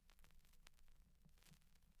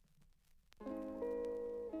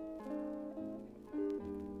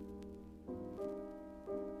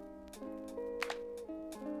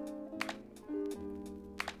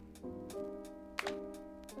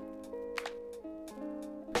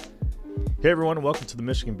Hey everyone, and welcome to the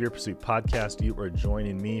Michigan Beer Pursuit Podcast. You are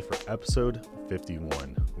joining me for episode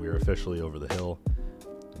 51. We are officially over the hill.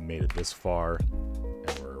 We made it this far,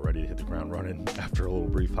 and we're ready to hit the ground running after a little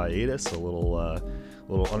brief hiatus, a little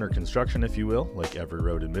under construction, if you will, like every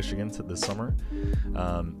road in Michigan this summer.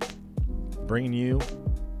 Bringing you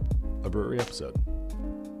a brewery episode.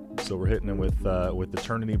 So we're hitting it with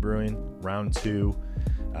Eternity Brewing, round 2.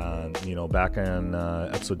 Back on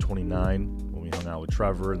episode 29. Hung out with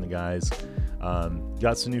Trevor and the guys.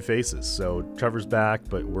 Got some new faces. So Trevor's back,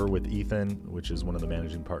 but we're with Ethan, which is one of the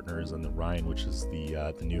managing partners, and then Ryan, which is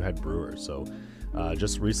the new head brewer. So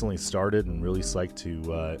just recently started and really psyched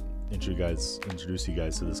to introduce you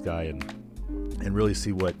guys to this guy and really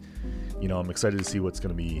see what, I'm excited to see what's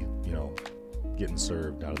going to be, getting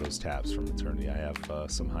served out of those taps from Eternity. I have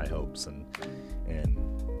some high hopes and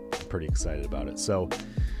I'm pretty excited about it. So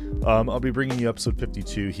I'll be bringing you episode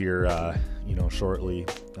 52 here, shortly,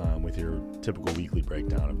 with your typical weekly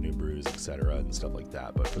breakdown of new brews, etc., and stuff like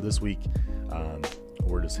that. But for this week,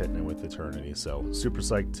 we're just hitting it with Eternity. So super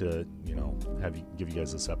psyched to, give you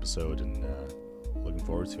guys this episode and looking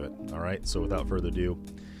forward to it. All right. So without further ado,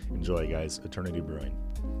 enjoy, guys. Eternity Brewing.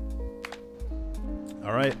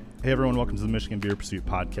 All right. Hey everyone, welcome to the Michigan Beer Pursuit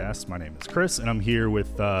Podcast. My name is Chris, and I'm here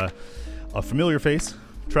with a familiar face,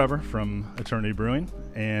 Trevor from Eternity Brewing,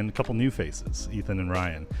 and a couple new faces, Ethan and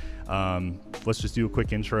Ryan. Let's just do a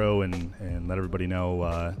quick intro and let everybody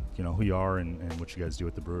know, who you are and what you guys do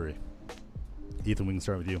at the brewery. Ethan, we can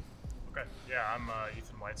start with you. Okay. Yeah, I'm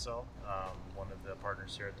Ethan Whitesell, one of the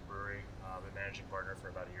partners here at the brewery. I've been managing partner for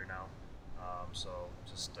about a year now. So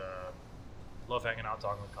just love hanging out,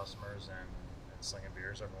 talking with customers, and slinging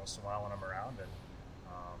beers every once in a while when I'm around, and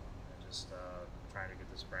just trying to get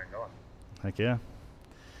this brand going. Heck yeah.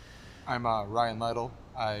 I'm Ryan Lytle.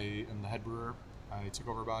 I am the head brewer. I took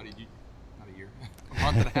over about a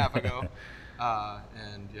month and a half ago.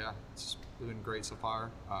 And yeah, it's been great so far.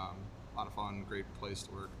 A lot of fun, great place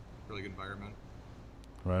to work, really good environment.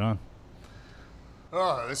 Right on.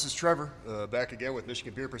 This is Trevor, back again with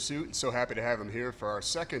Michigan Beer Pursuit. So happy to have him here for our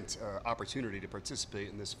second opportunity to participate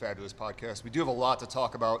in this fabulous podcast. We do have a lot to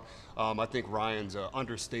talk about. I think Ryan's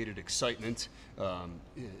understated excitement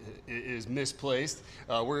is misplaced.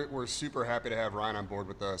 We're super happy to have Ryan on board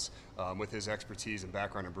with us with his expertise and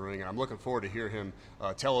background in brewing. And I'm looking forward to hear him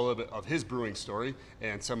tell a little bit of his brewing story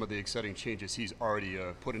and some of the exciting changes he's already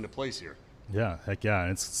put into place here. Yeah, heck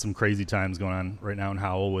yeah. It's some crazy times going on right now in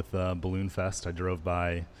Howell with Balloon Fest. I drove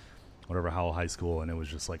by Howell High School, and it was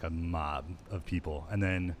just like a mob of people. And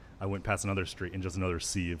then I went past another street and just another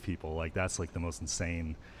sea of people. Like, that's like the most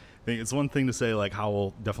insane thing. It's one thing to say, like,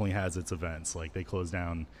 Howell definitely has its events. Like, they closed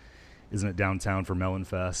down, isn't it downtown for Melon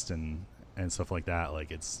Fest and stuff like that?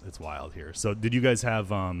 Like, it's wild here. So did you guys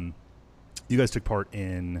have, you guys took part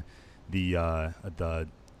in the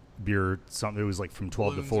beer, something, it was like from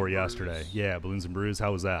 12 to 4 yesterday. Yeah, Balloons and Brews.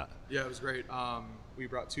 How was that? Yeah, it was great. We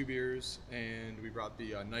brought 2 beers, and we brought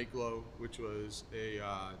the Night Glow, which was a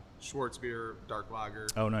Schwartz beer dark lager.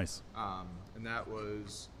 Oh, nice. And that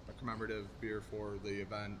was a commemorative beer for the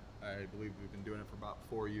event. I believe we've been doing it for about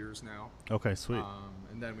 4 years now. Okay, sweet.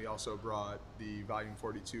 And then we also brought the Volume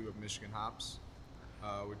 42 of Michigan Hops,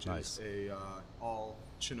 which nice. is a all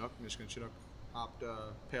Chinook, Michigan Chinook hopped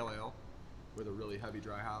pale ale with a really heavy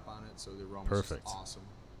dry hop on it, so the aroma was just awesome.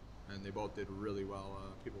 And they both did really well.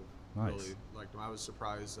 People really liked them. I was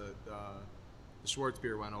surprised that the Schwartz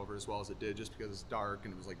beer went over as well as it did, just because it's dark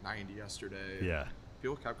and it was like 90 yesterday. Yeah.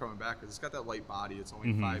 People kept coming back because it's got that light body. It's only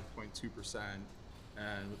 5.2%,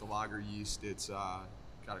 and with the lager yeast, it's got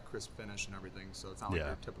a crisp finish and everything. So it's not like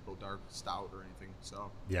your typical dark stout or anything.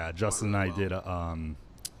 So yeah, Justin and I did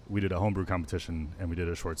we did a homebrew competition, and we did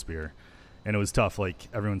a Schwartz beer. And it was tough. Like,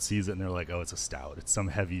 everyone sees it and they're like, oh, it's a stout. It's some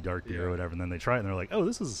heavy dark beer or whatever. And then they try it and they're like, oh,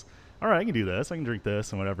 this is all right. I can do this. I can drink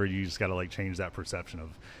this and whatever. You just got to like change that perception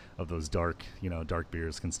of those dark, dark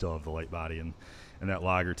beers can still have the light body and that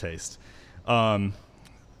lager taste.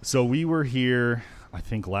 So we were here, I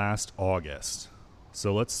think, last August.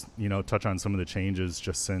 So let's, touch on some of the changes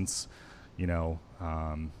just since,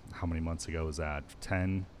 how many months ago was that?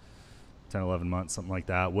 10, 11 months, something like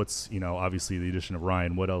that. What's, obviously the addition of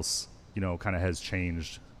Ryan. What else, kind of has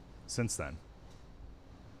changed since then?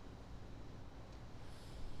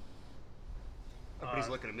 Everybody's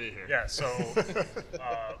looking at me here. Yeah, so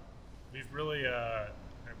we've really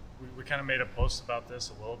we kind of made a post about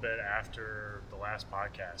this a little bit after the last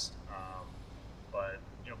podcast, but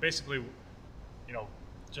basically,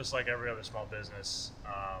 just like every other small business,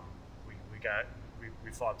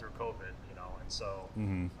 we fought through COVID, and so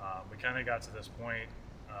we kind of got to this point.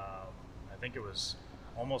 I think it was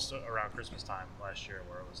almost around Christmas time last year,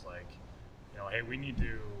 where it was like, hey, we need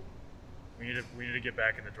to get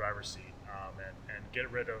back in the driver's seat and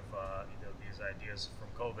get rid of these ideas from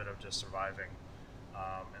COVID of just surviving.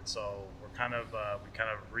 And so we kind of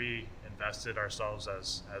reinvested ourselves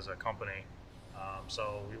as a company.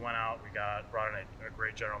 So we went out, brought in a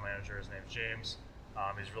great general manager. His name's James.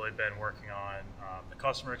 He's really been working on the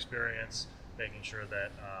customer experience, making sure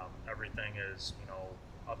that everything is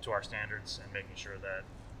up to our standards, and making sure that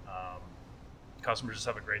customers just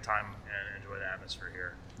have a great time and enjoy the atmosphere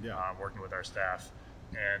here. Yeah. Working with our staff,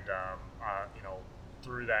 and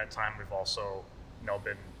through that time we've also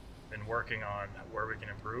been working on where we can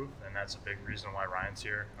improve, and that's a big reason why Ryan's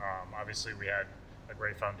here. Obviously, we had a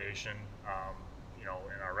great foundation,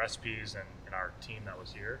 in our recipes and in our team that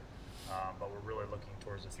was here, but we're really looking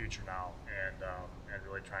towards the future now, and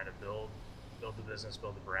really trying to build the business,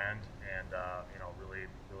 build the brand, and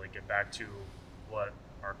really get back to what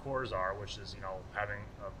our cores are, which is having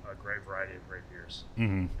a great variety of great beers,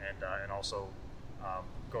 and also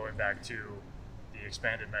going back to the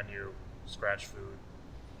expanded menu, scratch food,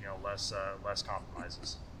 less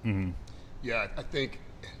compromises. Yeah, I think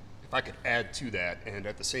if I could add to that, and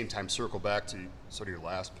at the same time circle back to sort of your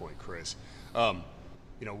last point, Chris,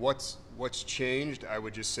 what's changed? I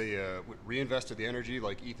would just say reinvested the energy,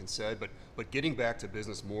 like Ethan said, but getting back to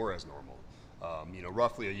business more as normal.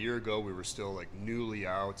 Roughly a year ago, we were still like newly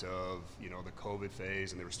out of the COVID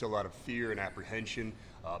phase, and there was still a lot of fear and apprehension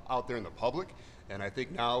out there in the public. And I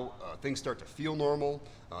think now things start to feel normal.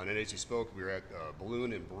 And as you spoke, we were at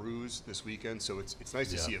Balloon and Brews this weekend, so it's nice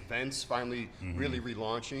to see events finally really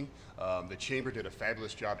relaunching. The Chamber did a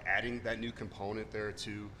fabulous job adding that new component there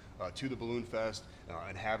to the Balloon Fest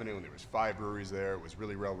and having it when there was 5 breweries there. It was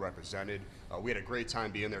really well represented. We had a great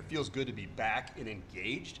time being there. It feels good to be back and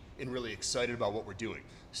engaged and really excited about what we're doing.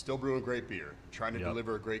 Still brewing great beer, trying to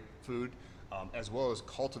deliver great food, as well as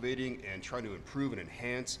cultivating and trying to improve and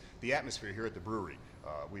enhance the atmosphere here at the brewery.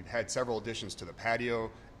 We've had several additions to the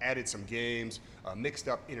patio, added some games, mixed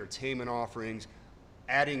up entertainment offerings,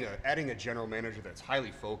 adding a general manager that's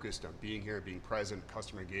highly focused on being here, being present,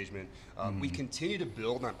 customer engagement. We continue to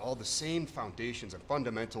build on all the same foundations and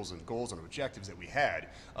fundamentals and goals and objectives that we had.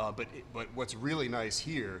 But what's really nice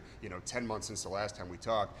here, 10 months since the last time we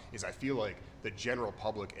talked, is I feel like the general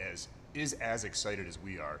public is as excited as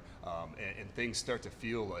we are, and things start to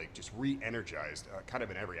feel like just re-energized, kind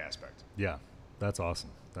of in every aspect. Yeah, that's awesome.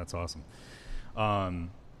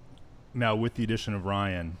 Now, with the addition of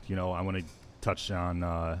Ryan, I want to touch on,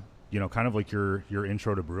 kind of like your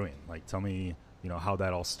intro to brewing. Like, tell me, how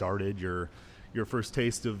that all started, your first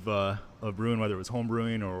taste of brewing, whether it was home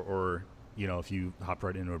brewing or if you hopped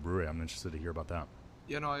right into a brewery. I'm interested to hear about that.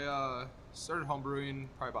 I started home brewing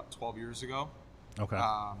probably about 12 years ago. Okay.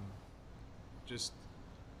 I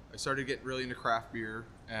started getting really into craft beer,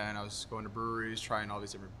 and I was going to breweries, trying all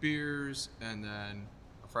these different beers, and then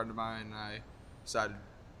a friend of mine and I decided,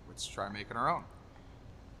 let's try making our own.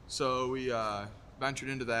 So we ventured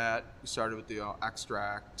into that. We started with the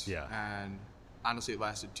extract, and honestly, it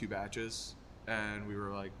lasted 2 batches, and we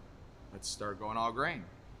were like, let's start going all grain.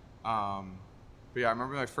 But yeah, I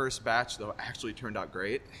remember my first batch, though, actually turned out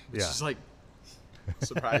great, which is like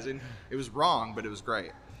surprising. It was wrong, but it was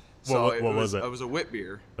great. So what was it? It was a wit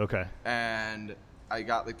beer. Okay. And I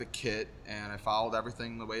got like the kit, and I followed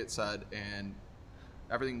everything the way it said, and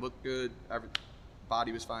everything looked good.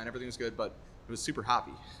 Body was fine. Everything was good, but it was super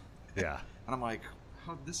hoppy. Yeah. And I'm like,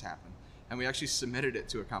 how did this happen? And we actually submitted it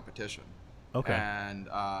to a competition. Okay. And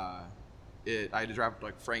I had to drive up to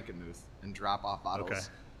like Frankenmuth and drop off bottles. Okay.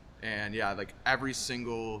 And yeah, like every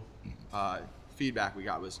single feedback we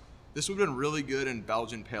got was, this would have been really good in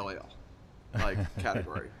Belgian Pale Ale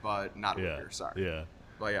category, but not a beer, sorry. Yeah.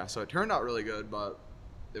 But yeah, so it turned out really good, but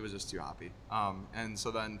it was just too hoppy. And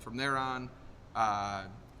so then from there on,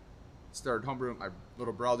 started homebrewing with my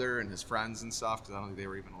little brother and his friends and stuff, because I don't think they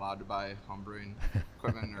were even allowed to buy homebrewing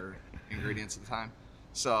equipment or ingredients at the time.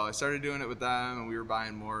 So I started doing it with them, and we were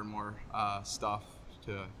buying more and more stuff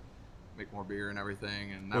to make more beer and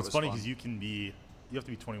everything. And that was funny fun. because you have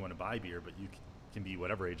to be 21 to buy beer, but you can be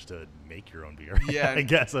whatever age to make your own beer. Yeah. I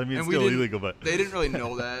guess. I mean, it's still illegal, but they didn't really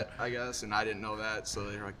know that, I guess, and I didn't know that. So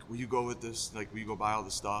they were like, will you go with this? Like, will you go buy all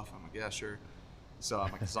the stuff? I'm like, yeah, sure. So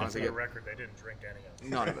I'm like, as long as I get record, they didn't drink any of it.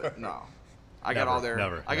 none of it, no. I got all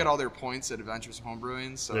their points at Adventures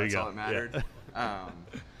Homebrewing, so that's all that mattered. Yeah.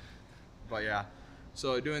 But yeah,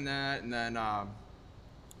 so doing that, and then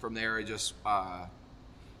from there I just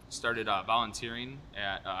started volunteering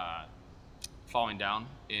at Falling Down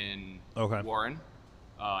in Warren.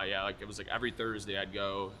 It was like every Thursday I'd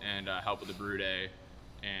go and help with the brew day,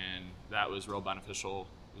 and that was real beneficial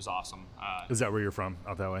was awesome. Is that where you're from,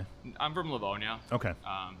 out that way? I'm from Livonia. Okay.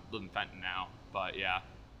 Live in Fenton now, but yeah,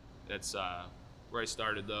 that's where I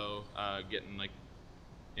started though, getting like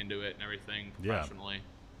into it and everything professionally,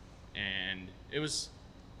 and it was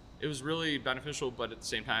really beneficial. But at the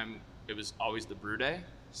same time, it was always the brew day,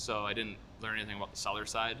 so I didn't learn anything about the cellar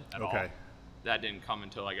side at all. That didn't come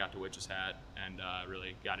until I got to Witch's Hat and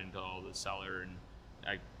really got into all the cellar, and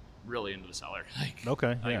I really into the cellar. I think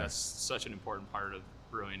that's such an important part of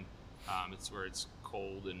brewing. It's where it's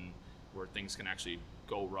cold and where things can actually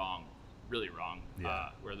go wrong, really wrong.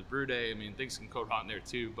 Where the brew day, I mean, things can go wrong there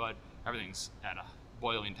too, but everything's at a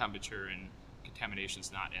boiling temperature and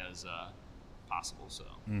contamination's not as possible. So.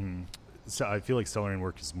 Mm-hmm. So I feel like cellaring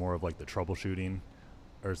work is more of like the troubleshooting,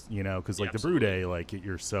 or because like the absolutely. brew day, like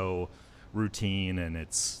you're so routine, and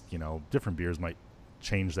it's different beers might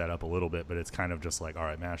change that up a little bit, but it's kind of just like, all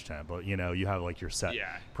right, mash temp, but you have like your set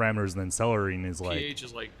parameters, and then cellaring is like pH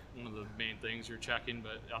is like one of the main things you're checking,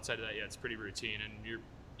 but outside of that, it's pretty routine, and you're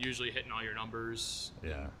usually hitting all your numbers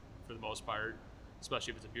for the most part,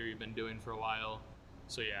 especially if it's a beer you've been doing for a while.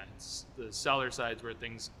 So it's the cellar sides where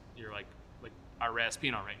things, you're like our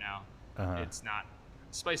Raspino right now, it's not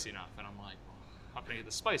spicy enough, and I'm like, well, how can I get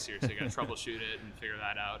the spicier? So you got to troubleshoot it and figure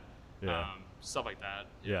that out. Stuff like that.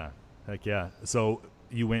 Heck yeah. So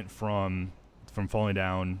you went from Falling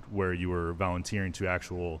Down, where you were volunteering, to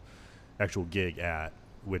actual gig at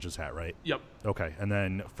Witch's Hat, right? Yep. Okay. And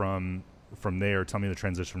then from there, tell me the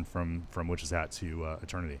transition from Witch's Hat to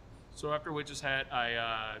Eternity. So after Witch's Hat,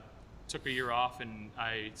 I took a year off, and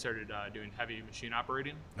I started doing heavy machine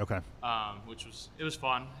operating. Okay. Which was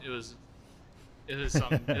fun. It was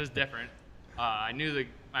different. I knew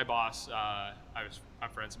my boss. I'm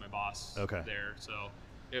friends with my boss there, so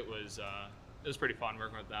it was pretty fun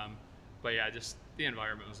working with them. But just the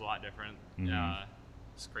environment was a lot different.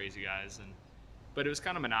 It's crazy guys, but it was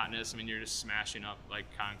kind of monotonous. I mean, you're just smashing up like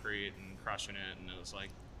concrete and crushing it, and it's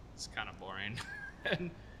kind of boring.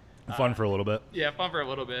 and fun for a little bit. Yeah, fun for a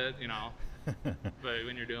little bit, But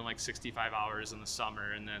when you're doing like 65 hours in the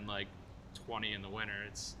summer and then like 20 in the winter,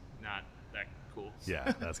 it's not that cool.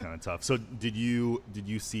 Yeah, that's kind of tough. So did you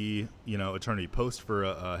see Eternity post for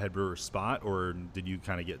a head brewer spot, or did you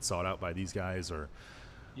kind of get sought out by these guys, or?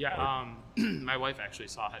 Yeah, my wife actually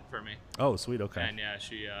saw it for me. Oh, sweet. Okay. And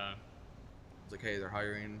she was like, hey, they're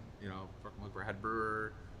hiring, looking for a head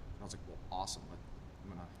brewer. And I was like, well, awesome. I'm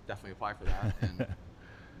gonna definitely apply for that. And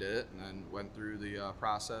did it, and then went through the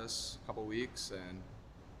process a couple weeks, and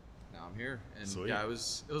now I'm here. And sweet. It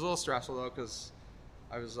was a little stressful though, because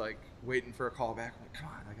I was like waiting for a call back. I'm like, come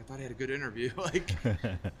on, I thought I had a good interview.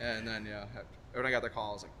 And then when I got the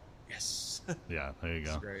call, I was like, yes. Yeah, there you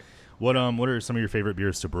go. It's great. What are some of your favorite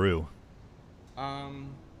beers to brew?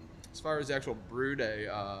 As far as the actual brew day,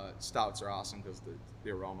 stouts are awesome because the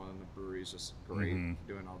aroma in the brewery is just great.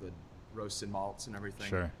 Doing all the roasted malts and everything.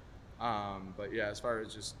 Sure. But as far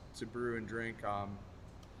as just to brew and drink,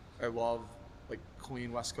 I love like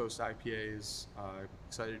clean West Coast IPAs.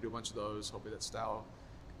 Excited to do a bunch of those. Hopefully that style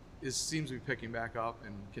seems to be picking back up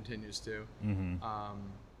and continues to.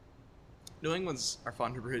 New England's are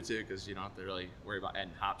fun to brew too, because you don't have to really worry about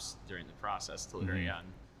adding hops during the process till the very end.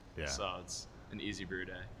 Yeah. So it's an easy brew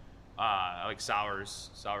day. I like sours.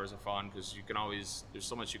 Sours are fun because there's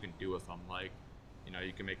so much you can do with them. Like,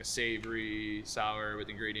 you can make a savory sour with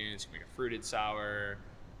ingredients. You can make a fruited sour.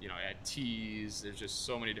 Add teas. There's just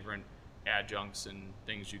so many different adjuncts and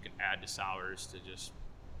things you can add to sours to just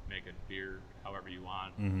make a beer however you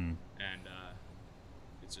want. And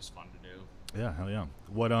it's just fun to do. Yeah, hell yeah.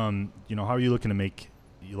 What how are you looking to make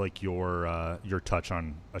like your touch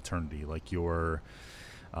on Eternity, like your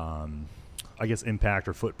I guess impact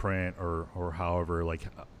or footprint or however, like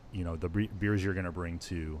the beers you're gonna bring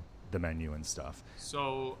to the menu and stuff?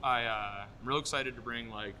 So I'm real excited to bring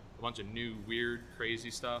like a bunch of new, weird,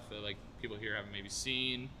 crazy stuff that like people here haven't maybe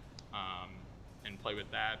seen, and play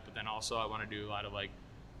with that. But then also I want to do a lot of like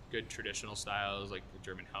good traditional styles, like the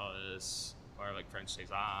German Helles or like French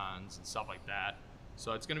saisons and stuff like that.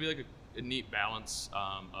 So it's gonna be like a neat balance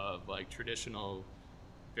of like traditional,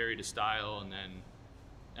 very to style, and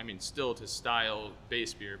then still to style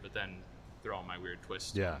base beer, but then throw all my weird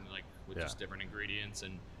twists on, like with just different ingredients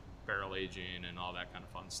and barrel aging and all that kind of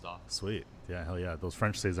fun stuff. Sweet. Yeah, hell yeah. Those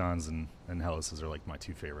French saisons and Helles are like my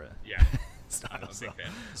two favorite. Yeah. I'm a big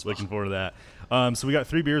fan. Looking forward to that. So we got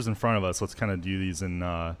 3 beers in front of us. Let's kind of do these in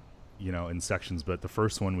in sections. But the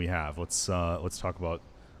first one we have, let's talk about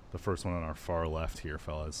the first one on our far left here,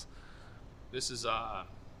 fellas. This is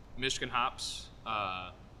Michigan Hops,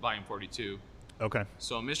 Volume 42. Okay.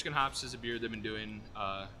 So Michigan Hops is a beer they've been doing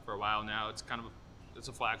for a while now. It's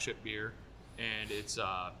a flagship beer, and it's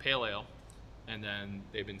pale ale, and then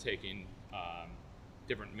they've been taking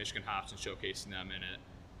different Michigan hops and showcasing them in it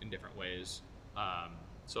in different ways.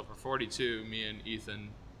 So for 42, me and Ethan,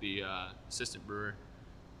 the assistant brewer,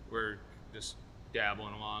 we're just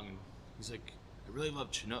dabbling along, and he's like, I really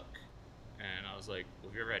love Chinook. And I was like, well,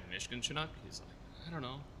 have you ever had Michigan Chinook? He's like, I don't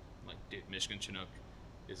know. I'm like, dude, Michigan Chinook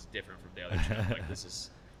is different from the other Chinook. Like, it's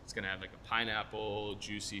going to have like a pineapple,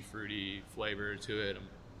 juicy, fruity flavor to it.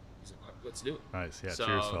 He's like, let's do it. Nice. Yeah, so,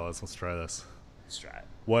 cheers, fellas. Let's try this. Let's try it.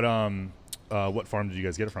 What farm did you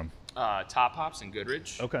guys get it from? Top Hops in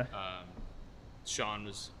Goodrich. Okay. Sean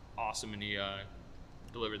was awesome, and he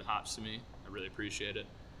delivered the hops to me. I really appreciate it.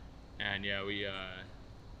 And yeah, we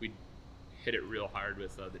hit it real hard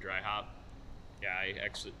with the dry hop. Yeah, I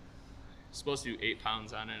actually supposed to do 8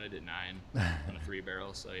 pounds on it. I did 9 on a 3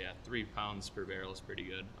 barrel. So yeah, 3 pounds per barrel is pretty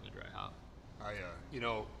good on the dry hop.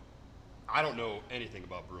 I don't know anything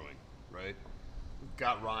about brewing, right? We've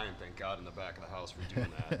got Ryan, thank God, in the back of the house for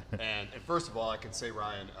doing that. and first of all, I can say,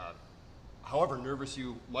 Ryan, however nervous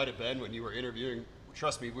you might have been when you were interviewing,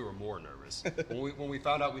 trust me, we were more nervous. when we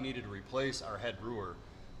found out we needed to replace our head brewer,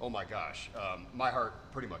 oh my gosh, my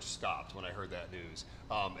heart pretty much stopped when I heard that news.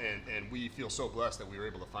 And we feel so blessed that we were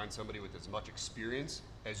able to find somebody with as much experience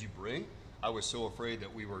as you bring. I was so afraid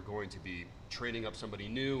that we were going to be training up somebody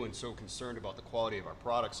new, and so concerned about the quality of our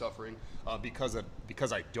product suffering because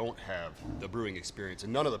I don't have the brewing experience,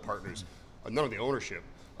 and none of the partners, none of the ownership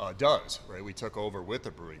does, right? We took over with the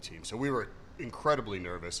brewing team, so we were incredibly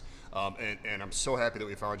nervous, and I'm so happy that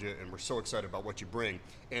we found you, and we're so excited about what you bring.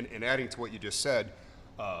 And adding to what you just said,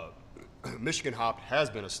 Michigan Hop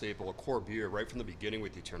has been a staple, a core beer right from the beginning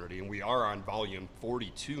with Eternity, and we are on volume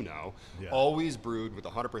 42 now, always brewed with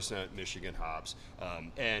 100% Michigan hops,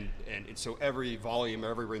 and so every volume,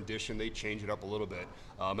 every rendition, they change it up a little bit,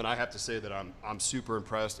 and I have to say that I'm super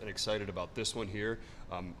impressed and excited about this one here.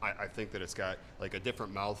 I think that it's got like a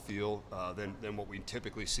different mouthfeel than what we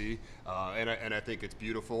typically see, and I think it's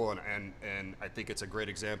beautiful, and I think it's a great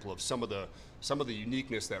example of some of the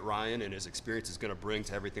uniqueness that Ryan and his experience is going to bring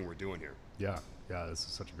to everything we're doing here. Yeah, this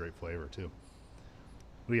is such a great flavor too.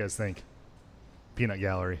 What do you guys think? Peanut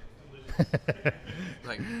Gallery.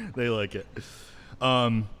 They like it.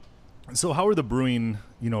 So how are the brewing,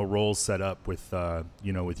 roles set up with,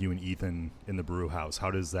 with you and Ethan in the brew house?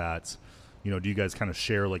 How does that, do you guys kind of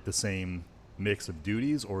share like the same mix of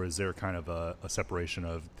duties, or is there kind of a separation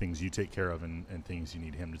of things you take care of and things you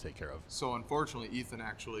need him to take care of? So unfortunately, Ethan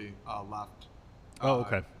actually left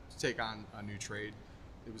to take on a new trade.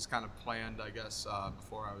 It was kind of planned, I guess,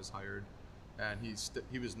 before I was hired, and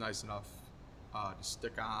he was nice enough to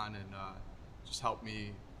stick on and just help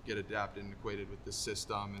me get adapted and acquainted with the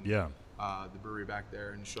system and the brewery back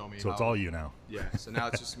there, and show me. So it's all you now. Yeah. So now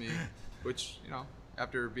it's just me, which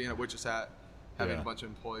after being at Witch's Hat, having a bunch of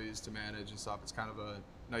employees to manage and stuff, it's kind of a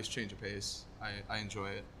nice change of pace. I enjoy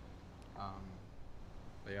it.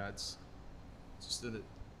 But yeah, it's just a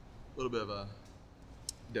little bit of a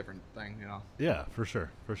different thing, Yeah, for sure.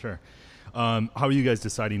 How are you guys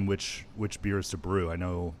deciding which beers to brew? I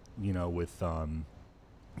know, with the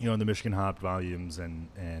Michigan hop volumes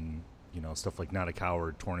and stuff like Not a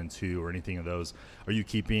Coward, Torn in Two, or anything of those, are you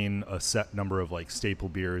keeping a set number of like staple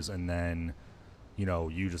beers and then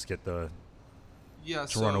you just get to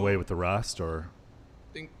run away with the rest? Or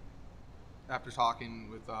I think after talking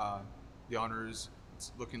with the owners,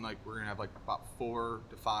 it's looking like we're gonna have like about 4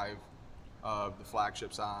 to 5 of the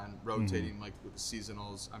flagships on, rotating like with the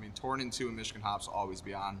seasonals. I mean, Torn in Two and Michigan hops will always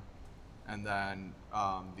be on, and then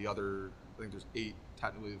the other, I think there's 8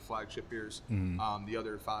 technically the flagship beers. The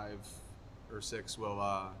other 5 or 6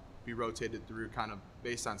 will be rotated through kind of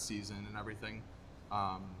based on season and everything,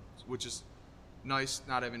 which is nice,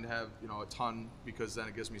 not having to have a ton, because then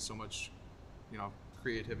it gives me so much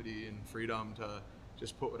creativity and freedom to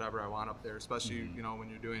just put whatever I want up there, especially when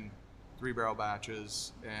you're doing 3-barrel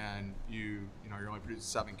batches and you're only producing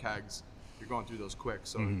 7 kegs, you're going through those quick,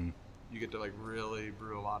 so you get to like really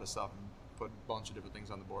brew a lot of stuff and put a bunch of different things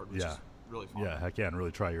on the board, which is really fun. Yeah, heck yeah, and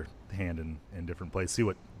really try your hand in different places, see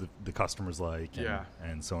what the customers like,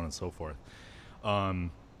 and so on and so forth.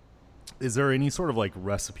 Is there any sort of like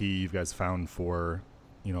recipe you guys found for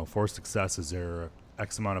success? Is there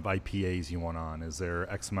X amount of IPAs you want on? Is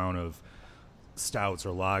there X amount of stouts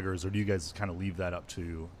or lagers, or do you guys kind of leave that up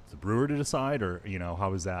to the brewer to decide, or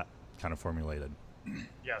how is that kind of formulated?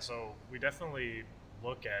 Yeah, so we definitely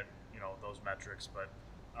look at those metrics, but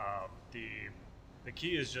the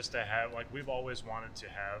key is just to have, like, we've always wanted to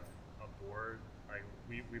have a board. Like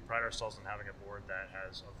we pride ourselves in having a board that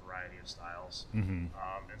has a variety of styles, and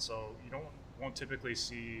so you won't typically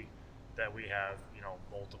see that we have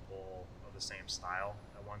multiple of with the same style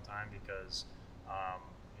at one time because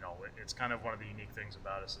it's kind of one of the unique things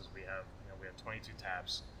about us is we have 22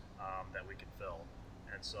 taps that we can fill,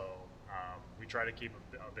 and so we try to keep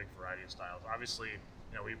a big variety of styles. Obviously,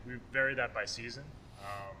 we vary that by season,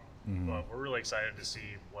 but we're really excited to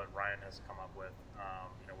see what Ryan has come up with.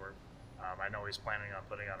 I know he's planning on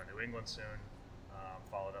putting out a New England soon,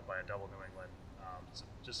 followed up by a double New England.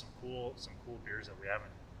 Just some cool beers that we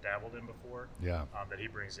haven't dabbled in before. Yeah. That he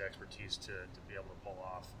brings the expertise to be able to pull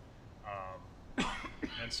off.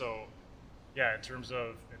 And so, yeah, in terms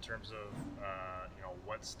of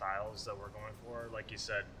what styles that we're going for, like you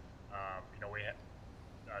said, we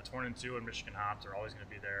have Torn in Two and Michigan Hopped are always going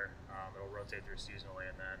to be there. It'll rotate through seasonally,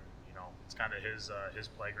 and then it's kind of his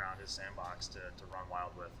playground, his sandbox to run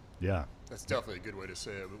wild with. Yeah, that's definitely a good way to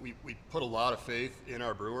say it. We put a lot of faith in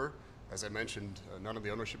our brewer. As I mentioned, none of the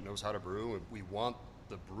ownership knows how to brew, and we want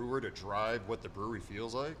the brewer to drive what the brewery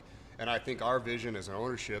feels like. And I think our vision as an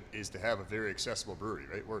ownership is to have a very accessible brewery,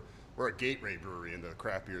 right? We're a gateway brewery in the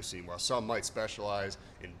craft beer scene. While some might specialize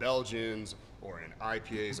in Belgians or in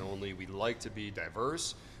IPAs only, we like to be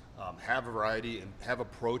diverse, have variety, and have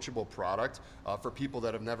approachable product for people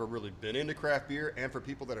that have never really been into craft beer and for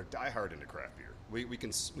people that are diehard into craft beer. We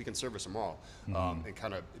can service them all and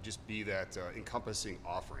kind of just be that encompassing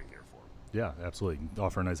offering here for them. Yeah, absolutely.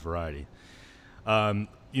 Offer a nice variety. What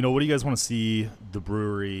do you guys want to see the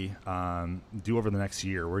brewery do over the next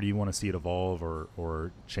year? Where do you want to see it evolve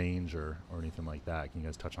or change or anything like that? Can you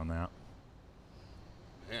guys touch on that?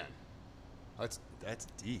 Man, that's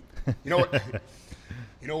deep. You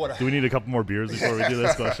know what? Do we need a couple more beers before we do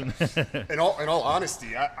this question? In all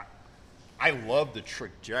honesty, I love the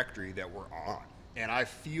trajectory that we're on. And I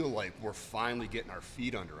feel like we're finally getting our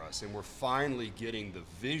feet under us, and we're finally getting the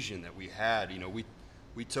vision that we had.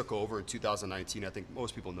 We took over in 2019. I think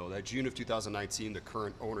most people know that. June of 2019, the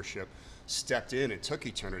current ownership stepped in and took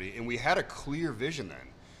Eternity, and we had a clear vision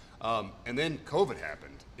then. And then COVID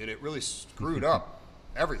happened, and it really screwed up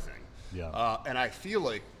everything. Yeah. And I feel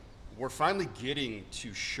like we're finally getting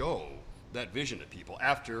to show that vision to people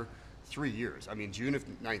after 3 years. I mean, June of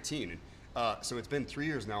 19. So it's been 3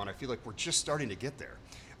 years now, and I feel like we're just starting to get there.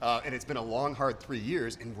 And it's been a long, hard 3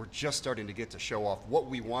 years, and we're just starting to get to show off what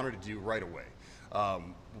we wanted to do right away.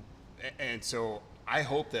 And so I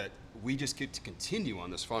hope that we just get to continue on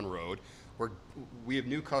this fun road. We have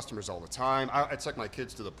new customers all the time. I took my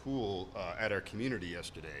kids to the pool at our community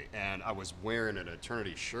yesterday, and I was wearing an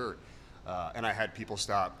Eternity shirt. And I had people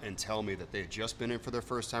stop and tell me that they had just been in for their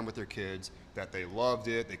first time with their kids, that they loved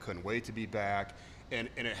it, they couldn't wait to be back. And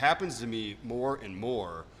it happens to me more and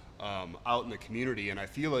more out in the community, and I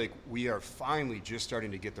feel like we are finally just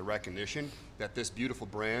starting to get the recognition that this beautiful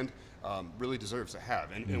brand really deserves to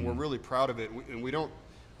have, and we're really proud of it. And we don't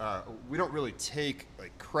really take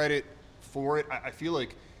like credit for it. I feel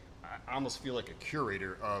like I almost feel like a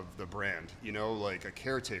curator of the brand, like a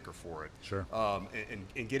caretaker for it. Sure.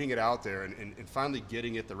 And getting it out there and finally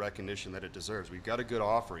getting it the recognition that it deserves. We've got a good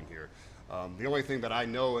offering here. The only thing that I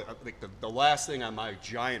know, like the last thing on my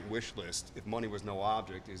giant wish list, if money was no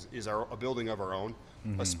object, is a building of our own,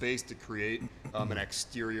 a space to create an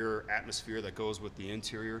exterior atmosphere that goes with the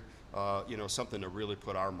interior, something to really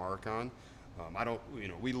put our mark on.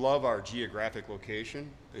 We love our geographic location,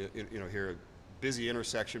 here, busy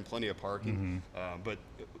intersection, plenty of parking, but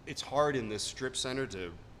it's hard in this strip center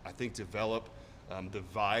to, I think, develop the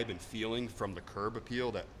vibe and feeling from the curb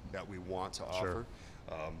appeal that we want to offer.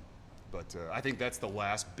 But I think that's the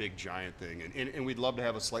last big giant thing, and we'd love to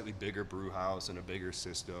have a slightly bigger brew house and a bigger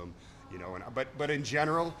system, But in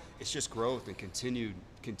general, it's just growth and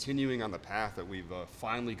continuing on the path that we've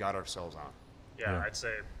finally got ourselves on. Yeah, I'd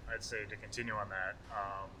say to continue on that,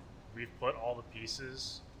 we've put all the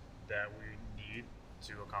pieces that we need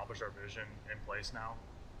to accomplish our vision in place now.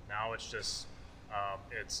 Now it's just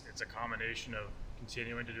it's a combination of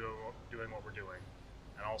continuing to doing what we're doing.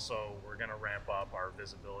 And also, we're going to ramp up our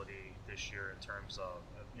visibility this year in terms of,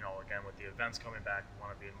 again, with the events coming back, we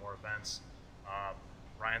want to be in more events.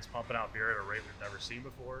 Ryan's pumping out beer at a rate we've never seen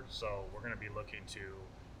before, so we're going to be looking to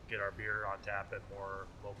get our beer on tap at more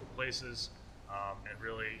local places and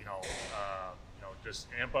really, just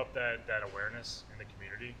amp up that awareness in the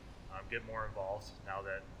community, get more involved now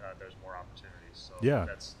that there's more opportunities. So yeah,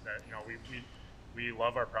 that's that. We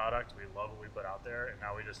love our product. We love what we put out there, and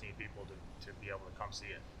now we just need people to be able to come see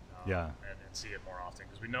it. And see it more often,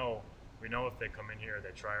 because we know if they come in here,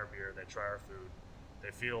 they try our beer, they try our food,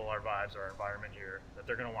 they feel our vibes, our environment here, that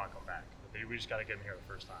they're going to want to come back. But we just got to get them here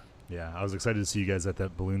the first time. Yeah, I was excited to see you guys at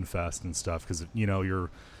that Balloon Fest and stuff, because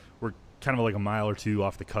we're kind of like a mile or two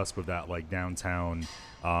off the cusp of that like downtown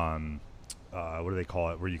what do they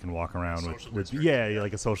call it, where you can walk around with yeah,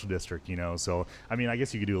 like a social district, So, I mean, I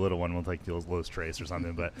guess you could do a little one with like the Los Tres or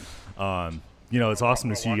something, but, it's awesome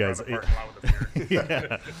to see you guys.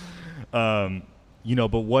 Yeah.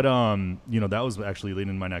 But what, that was actually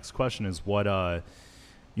leading to my next question is what kind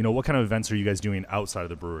of events are you guys doing outside of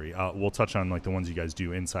the brewery? We'll touch on like the ones you guys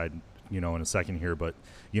do inside, in a second here, but,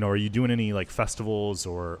 are you doing any like festivals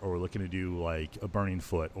or looking to do like a Burning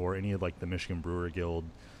Foot or any of like the Michigan Brewer Guild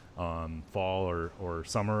fall or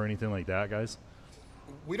summer or anything like that, guys?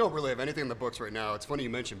 We don't really have anything in the books right now. It's funny you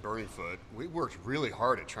mentioned Burning Foot. We worked really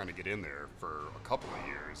hard at trying to get in there for a couple of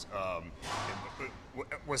years.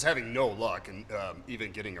 Was having no luck and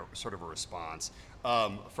even getting a sort of a response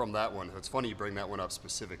from that one. It's funny you bring that one up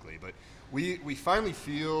specifically, but we finally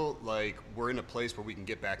feel like we're in a place where we can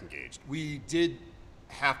get back engaged. We did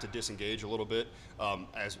have to disengage a little bit,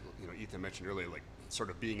 as Ethan mentioned earlier, like sort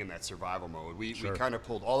of being in that survival mode. We kind of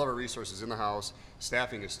pulled all of our resources in the house.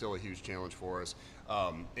 Staffing is still a huge challenge for us.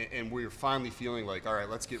 And we're finally feeling like, all right,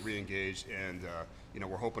 let's get re-engaged. And,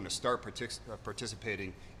 we're hoping to start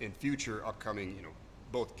participating in future upcoming,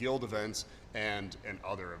 both guild events and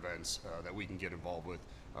other events that we can get involved with.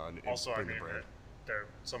 Also, I mean,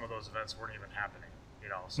 some of those events weren't even happening.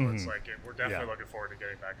 So it's like we're definitely looking forward to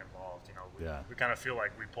getting back involved. We kind of feel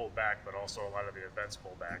like we pulled back, but also a lot of the events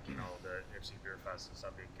pulled back. The Ypsi Beer Fest and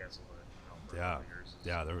stuff being canceled. For a couple years.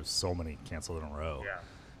 Yeah, there was so many canceled in a row. Yeah.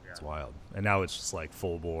 It's wild, and now it's just like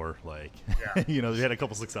full bore. Like, they had a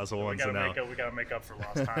couple successful ones. We gotta make up for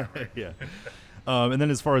lost time. Right? Yeah. And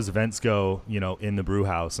then as far as events go, in the brew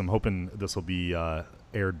house, I'm hoping this will be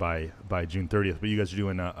aired by June 30th. But you guys are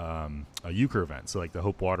doing a euchre event, so like the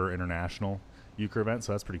Hope Water International euchre event.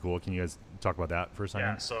 So that's pretty cool. Can you guys talk about that for a second?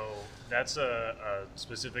 Yeah. So that's a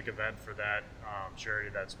specific event for that charity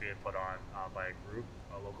that's being put on by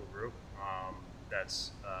a local group.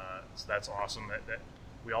 That's awesome. That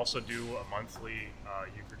we also do a monthly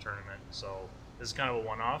euchre tournament. So this is kind of a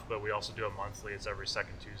one-off, but we also do a monthly. It's every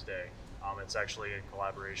second Tuesday. It's actually in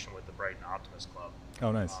collaboration with the Brighton Optimist Club.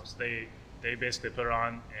 Oh, nice. So they basically put it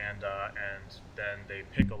on, and then they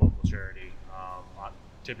pick a local charity,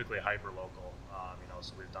 typically hyper-local.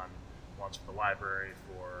 So we've done ones for the library,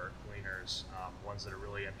 for Gleaners, ones that are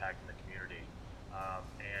really impacting the community.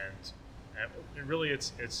 And it really,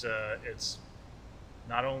 it's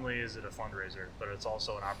not only is it a fundraiser, but it's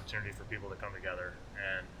also an opportunity for people to come together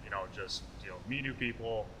and just meet new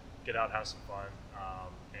people, get out, have some fun,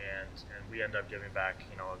 and we end up giving back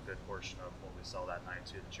a good portion of what we sell that night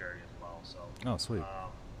to the charity as well. So sweet.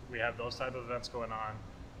 We have those type of events going on.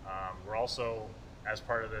 We're also, as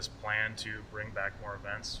part of this plan to bring back more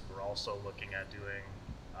events, we're also looking at doing.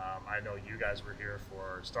 I know you guys were here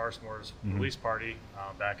for Star S'mores release party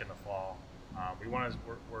back in the fall.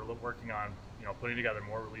 We're working on putting together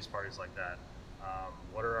more release parties like that.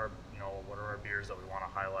 What are our beers that we want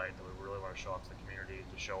to highlight, that we really want to show off to the community,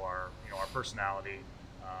 to show our personality,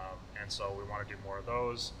 and so we want to do more of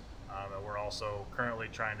those. And we're also currently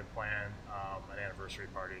trying to plan an anniversary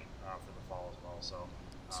party for the fall as well.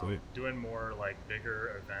 So doing more like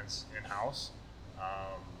bigger events in house,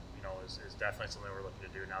 is definitely something we're looking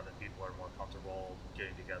to do now that people are more comfortable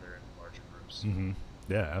getting together in larger groups. Mm-hmm.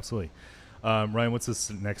 Yeah, absolutely. Ryan, what's this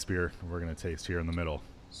next beer we're going to taste here in the middle?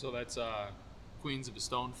 So that's Queens of the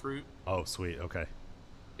Stone Fruit. Oh, sweet. Okay.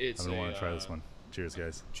 I don't want to try this one. Cheers,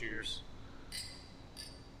 guys. Cheers.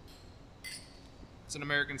 It's an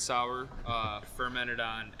American sour, fermented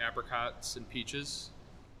on apricots and peaches.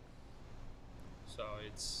 So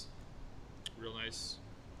it's real nice.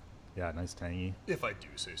 Yeah, nice tangy. If I do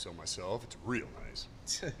say so myself, it's real nice.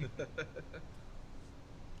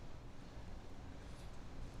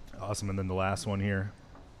 Awesome. And then the last one here.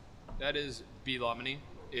 That is B. Lemony.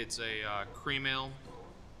 It's a cream ale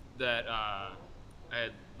that I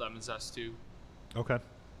had lemon zest to. Okay.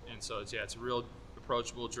 And so it's a real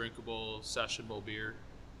approachable, drinkable, sessionable beer.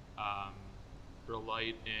 Real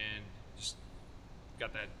light and just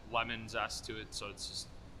got that lemon zest to it. So it's just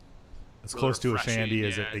as close to a shandy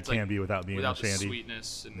as it can be without being without a shandy. The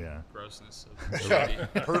sweetness and grossness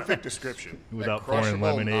of Perfect description. Without pouring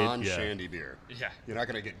lemonade. Non-shandy beer. Yeah. You're not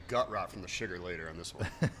going to get gut rot from the sugar later on this one.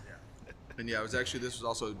 And this was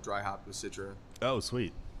also dry hopped with Citra. Oh,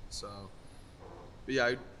 sweet. So, but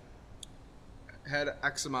I had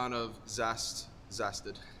X amount of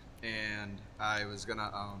zested, and I was gonna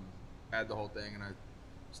add the whole thing, and I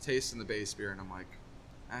was tasting the base beer, and I'm like,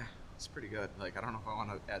 it's pretty good. Like, I don't know if I want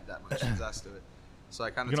to add that much zest to it. So I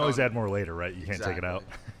kind of. You can always add more later, right? You can't take it out.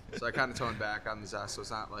 So I kind of toned back on the zest, so it's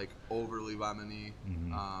not like overly lemony.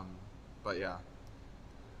 Mm-hmm. But yeah,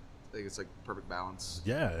 I think it's like perfect balance.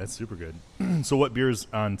 Yeah, that's super good. So what beer's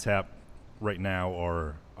on tap right now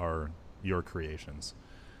are your creations?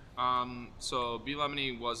 So Be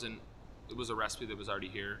Lemony it was a recipe that was already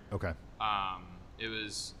here. Okay. It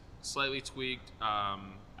was slightly tweaked. I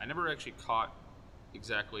never actually caught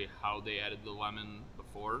exactly how they added the lemon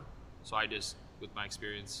before, so I just, with my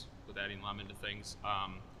experience with adding lemon to things,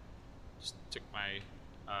 just took my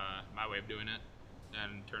my way of doing it,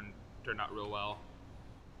 and turned out real well.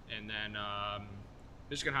 And then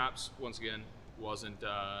Michigan hops, once again, wasn't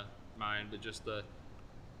mine, but just the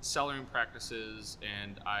cellaring practices,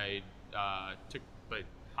 and I took like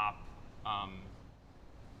hop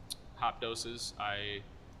doses. I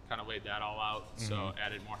kind of laid that all out, so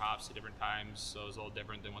added more hops at different times, so it was a little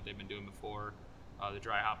different than what they've been doing before. The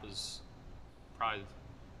dry hop is probably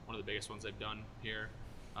one of the biggest ones they've done here,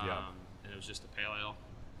 and it was just a pale ale,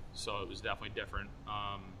 so it was definitely different.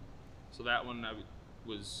 So that one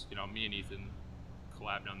was, me and Ethan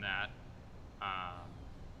collabed on that.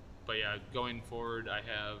 But yeah, going forward, I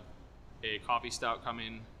have a coffee stout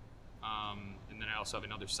coming, and then I also have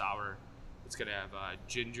another sour. It's gonna have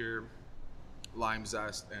ginger, lime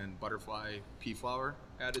zest, and butterfly pea flower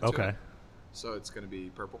added to it. So it's gonna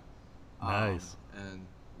be purple. Nice. And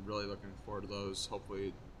really looking forward to those.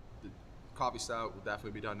 Hopefully, the coffee stout will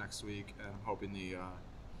definitely be done next week, and I'm hoping the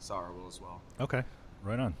sour will as well. Okay.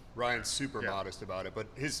 Right on. Ryan's super modest about it, but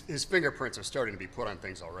his fingerprints are starting to be put on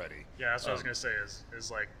things already. Yeah, that's what I was gonna say.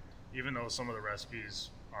 Is like, even though some of the recipes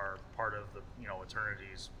are part of the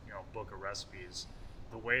Eternity's book of recipes,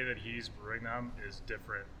 the way that he's brewing them is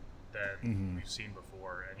different than we've seen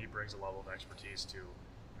before, and he brings a level of expertise to,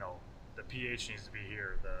 the pH needs to be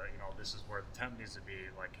here. This is where the temp needs to be.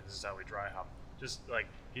 Like, this is how we dry hop. Just like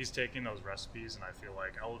he's taking those recipes, and I feel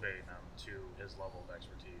like elevating them to his level of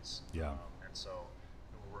expertise. Yeah. And so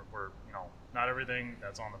we're not everything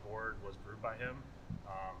that's on the board was brewed by him,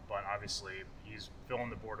 but obviously he's filling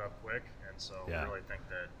the board up quick, and so we really think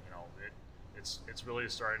that it's really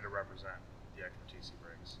starting to represent the expertise he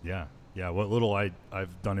brings. Yeah. What little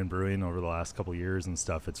I've done in brewing over the last couple of years and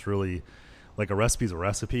stuff, it's really like a recipe's a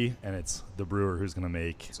recipe, and it's the brewer who's going to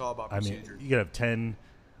make. It's all about procedure. You could have 10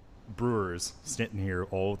 brewers sitting here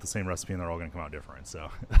all with the same recipe, and they're all going to come out different.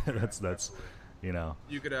 So that's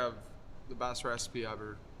You could have the best recipe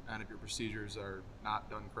ever, and if your procedures are not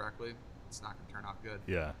done correctly, it's not going to turn out good.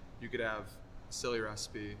 Yeah. You could have a silly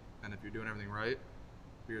recipe, and if you're doing everything right,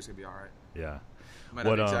 beer's going to be all right. Yeah. It might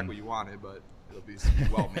not be exactly what you wanted, but it'll be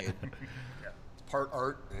well made. It's part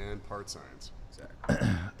art and part science. Exactly.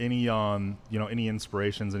 Any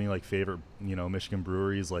inspirations, any like favorite, Michigan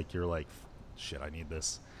breweries, like you're like, shit, I need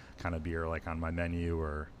this kind of beer like on my menu,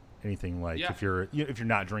 or anything like if you're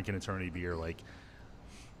not drinking Eternity beer, like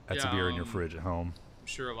that's a beer in your fridge at home. I'm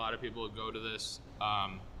sure a lot of people would go to this,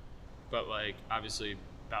 but like obviously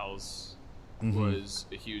Bell's was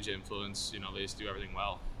a huge influence. They just do everything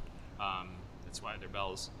well. That's why they're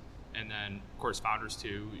Bell's. And then of course Founders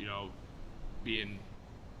too, being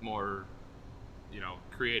more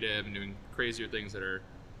creative and doing crazier things that are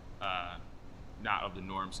not of the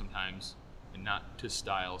norm sometimes, and not to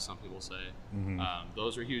style, some people say.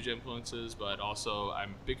 Those are huge influences, but also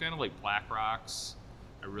I'm a big fan of like Black Rocks.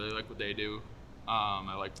 I really like what they do.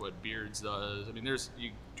 I like what Beards does. I mean,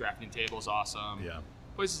 Drafting Table's awesome. Yeah.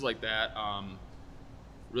 Places like that.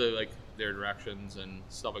 Really like their directions and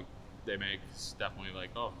stuff like they make. It's definitely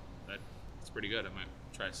like, that's pretty good. I might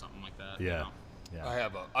try something like that. Yeah. Yeah.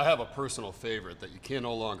 I have a personal favorite that you can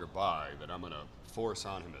no longer buy that I'm gonna force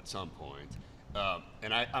on him at some point.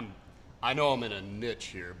 And I know I'm in a niche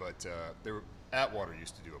here, but Atwater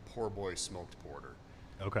used to do a Poor Boy smoked porter.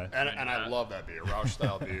 Okay. And I love that beer, Roush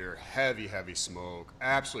style beer, heavy smoke.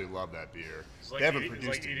 Absolutely love that beer. It's like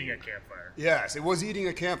eating a campfire. Yes, it was eating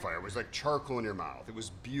a campfire. It was like charcoal in your mouth. It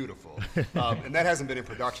was beautiful. And that hasn't been in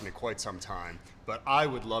production in quite some time. But I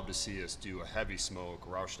would love to see us do a heavy smoke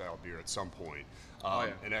Roush style beer at some point.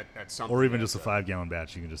 And at some or even just a 5-gallon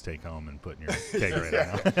batch you can just take home and put in your keg right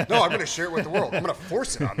now. No, I'm going to share it with the world. I'm going to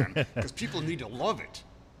force it on them because people need to love it.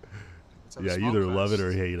 Yeah, you either love it or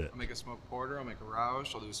hate it. I'll make a smoked porter. I'll make a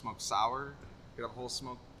Roush. I'll do a smoked sour. Get a whole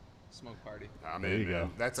smoke party. There you go.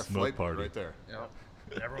 That's a smoke flight party right there.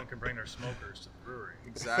 Yep. Everyone can bring their smokers to the brewery.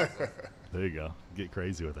 Exactly. There you go. Get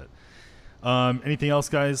crazy with it. Anything else,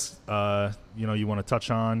 guys? You want to touch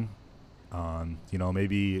on?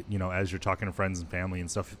 Maybe as you're talking to friends and family and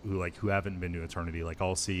stuff who haven't been to Eternity, like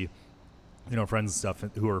I'll see, friends and stuff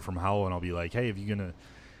who are from Howell, and I'll be like, hey, if you're gonna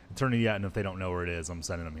Eternity yet, and if they don't know where it is, I'm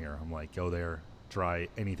sending them here. I'm like, go there, try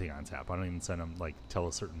anything on tap. I don't even send them like tell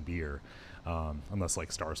a certain beer, unless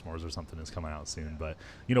like Star S'mores or something is coming out soon. But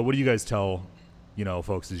what do you guys tell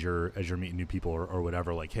folks as you're meeting new people or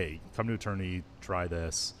whatever? Like, hey, come to Eternity, try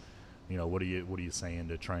this. what are you saying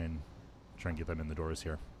to try and get them in the doors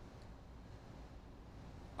here?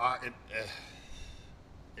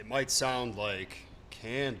 It might sound like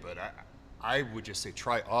canned, but I would just say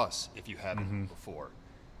try us if you haven't before.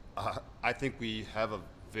 I think we have a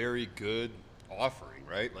very good offering,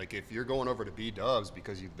 right? Like if you're going over to B-Dubs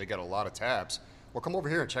because they got a lot of taps, well, come over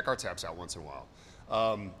here and check our taps out once in a while.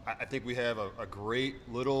 I think we have a great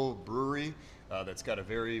little brewery that's got a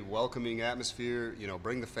very welcoming atmosphere.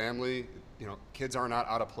 Bring the family. Kids are not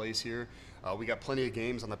out of place here. We got plenty of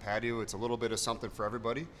games on the patio. It's a little bit of something for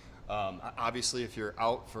everybody. Obviously, if you're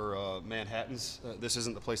out for Manhattans, this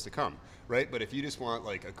isn't the place to come, right? But if you just want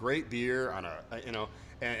like a great beer on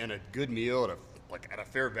and a good meal at a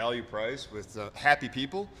fair value price with happy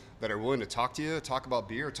people that are willing to talk to you, talk about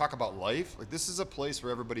beer, talk about life, like this is a place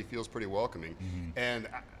where everybody feels pretty welcoming. And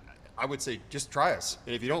I would say just try us.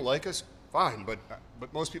 And if you don't like us, fine. But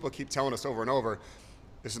most people keep telling us over and over,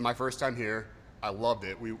 this is my first time here. I loved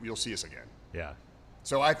it. You'll see us again. Yeah.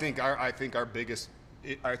 So I think our biggest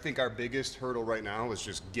hurdle right now is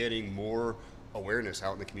just getting more awareness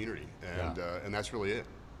out in the community, and that's really it.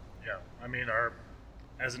 Yeah, I mean,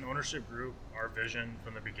 as an ownership group, our vision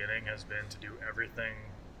from the beginning has been to do everything.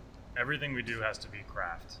 Everything we do has to be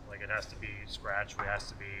craft. Like it has to be scratch. It has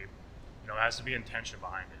to be intention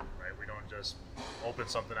behind it, right? We don't just open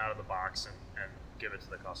something out of the box and give it to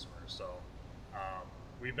the customers. So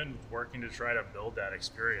we've been working to try to build that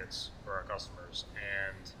experience for our customers,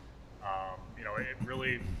 and it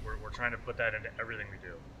really we're trying to put that into everything we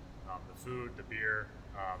do. The food, the beer,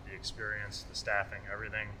 the experience, the staffing,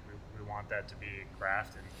 everything. We want that to be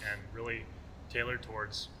craft and really tailored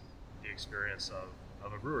towards the experience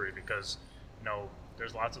of a brewery, because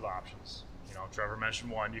there's lots of options. Trevor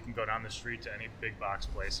mentioned one. You can go down the street to any big box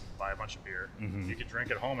place and buy a bunch of beer. You can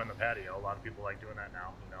drink at home in the patio. A lot of people like doing that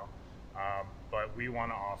now. But we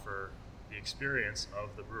want to offer the experience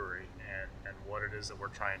of the brewery and what it is that we're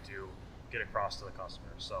trying to get across to the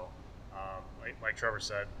customers. So, like Trevor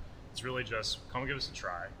said, it's really just come give us a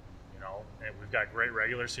try. And we've got great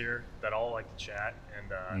regulars here that all like to chat, and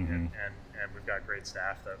we've got great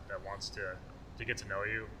staff that wants to get to know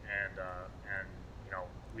you, and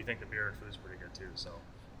we think the beer and food is pretty good too. So,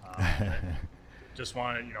 just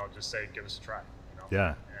want to just say give us a try.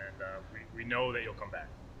 Yeah. And we know that you'll come back.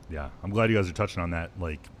 Yeah, I'm glad you guys are touching on that,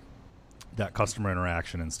 like that customer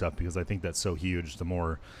interaction and stuff, because I think that's so huge. The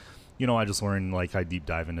more, I just learned, like I deep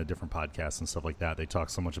dive into different podcasts and stuff like that. They talk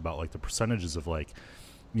so much about like the percentages of like,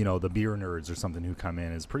 the beer nerds or something who come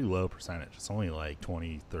in is pretty low percentage. It's only like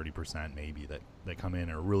 20-30% maybe that come in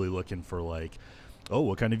and are really looking for like, oh,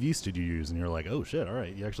 what kind of yeast did you use? And you're like, oh shit, all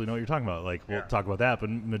right, you actually know what you're talking about. Like we'll talk about that, but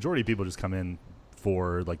majority of people just come in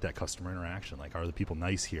for like that customer interaction. Like, are the people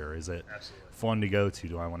nice here? Is it fun to go to?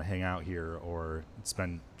 Do I want to hang out here or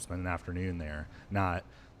spend an afternoon there? Not,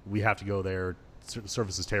 we have to go there. The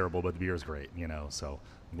service is terrible, but the beer is great. So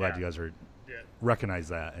I'm glad you guys are recognize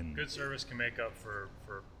that. And good service can make up for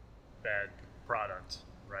bad product,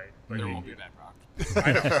 right? But there won't be bad product.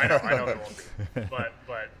 I know there won't be. But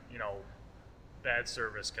bad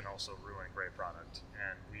service can also ruin great product,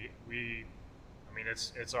 and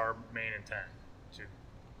it's our main intent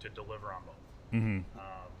to deliver on both. And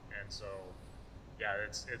so,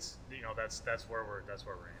 it's that's where we're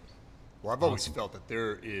aimed. Well, I've always felt that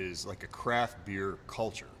there is like a craft beer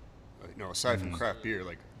culture. Aside from craft beer,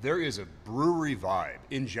 like there is a brewery vibe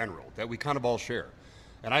in general that we kind of all share.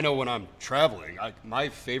 And I know when I'm traveling, my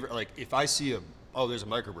favorite, like if I see there's a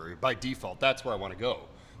microbrewery, by default, that's where I want to go,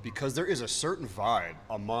 because there is a certain vibe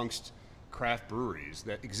amongst craft breweries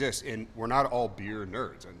that exist, and we're not all beer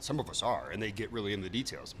nerds, and some of us are, and they get really into the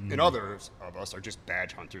details. And others of us are just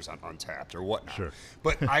badge hunters on Untappd or whatnot. Sure.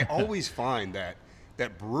 But I always find that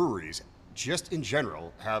breweries, just in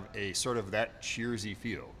general, have a sort of that cheersy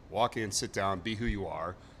feel. Walk in, sit down, be who you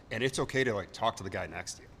are, and it's okay to like talk to the guy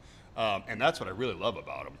next to you. And that's what I really love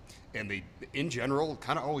about them. And they, in general,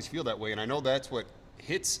 kind of always feel that way. And I know that's what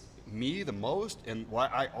hits me the most, and why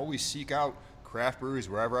I always seek out craft breweries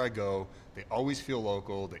wherever I go. They always feel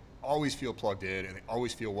local. They always feel plugged in, and they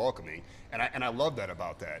always feel welcoming. And I love that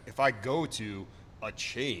about that. If I go to a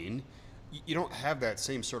chain, you don't have that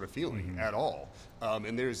same sort of feeling at all. I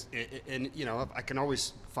can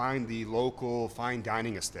always find the local fine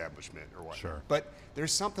dining establishment or whatnot. Sure. But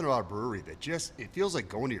there's something about a brewery that just, it feels like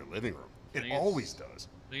going to your living room. It always does.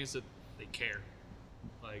 I think it's that they care.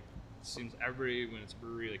 Like, it seems everybody, when it's a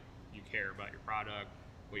brewery, like, you care about your product,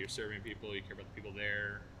 what you're serving people, you care about the people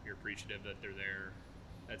there, you're appreciative that they're there.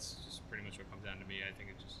 That's just pretty much what comes down to me. I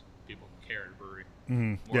think it's just people care at a brewery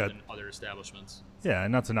more than other establishments. Yeah,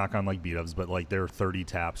 and not to knock on like B-Dubs, but like there are 30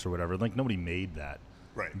 taps or whatever. Like nobody made that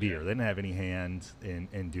beer. They didn't have any hand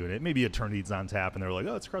in doing it. Maybe Eternity's on tap, and they're like,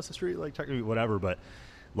 oh, it's across the street, like technically whatever. But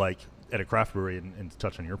like at a craft brewery, and to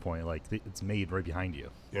touch on your point, like it's made right behind you,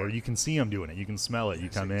 or you can see them doing it. You can smell it. You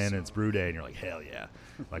come in, and it's brew day, and you're like, hell yeah!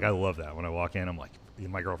 Like I love that. When I walk in, I'm like,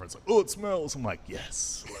 my girlfriend's like, oh, it smells. I'm like,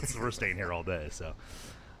 yes, we're staying here all day. So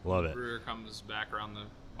love it. The brewer comes back around the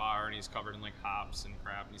bar, and he's covered in like hops and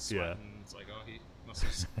crap, and he's sweating. Yeah. It's like, oh, he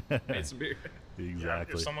must have made some beer. Exactly. Yeah,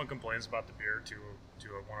 if someone complains about the beer to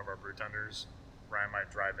one of our brew tenders, Ryan might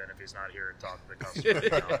drive in if he's not here and talk to the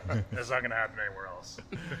customer. That's not going to happen anywhere else.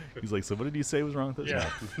 He's like, so what did you say was wrong with this?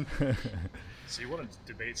 Yeah. So you want to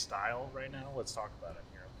debate style right now? Let's talk about it.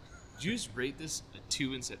 Did you just rate this a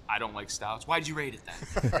 2 and said, I don't like stouts? Why'd you rate it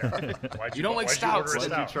then? Yeah. You don't like stouts. Why'd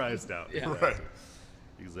you try a stout? Yeah. Right.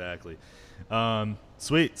 Exactly.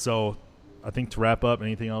 Sweet. So I think to wrap up,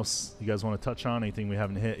 anything else you guys want to touch on? Anything we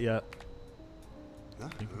haven't hit yet? No,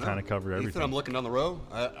 we kind of covered everything. Ethan, I'm looking down the road.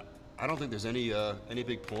 I don't think there's any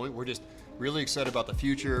big point. We're just really excited about the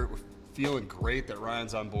future. We're feeling great that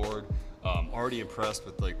Ryan's on board. Already impressed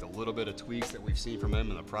with like the little bit of tweaks that we've seen from him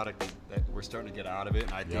and the product that we're starting to get out of it.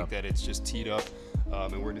 And I think that it's just teed up,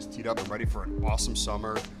 and we're just teed up and ready for an awesome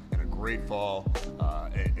summer and a great fall,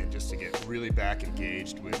 and just to get really back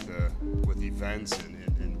engaged with events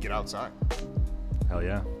and get outside. Hell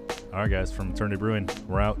yeah! All right, guys, from Eternity Brewing,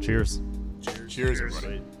 we're out. Cheers. Cheers,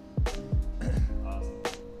 everybody.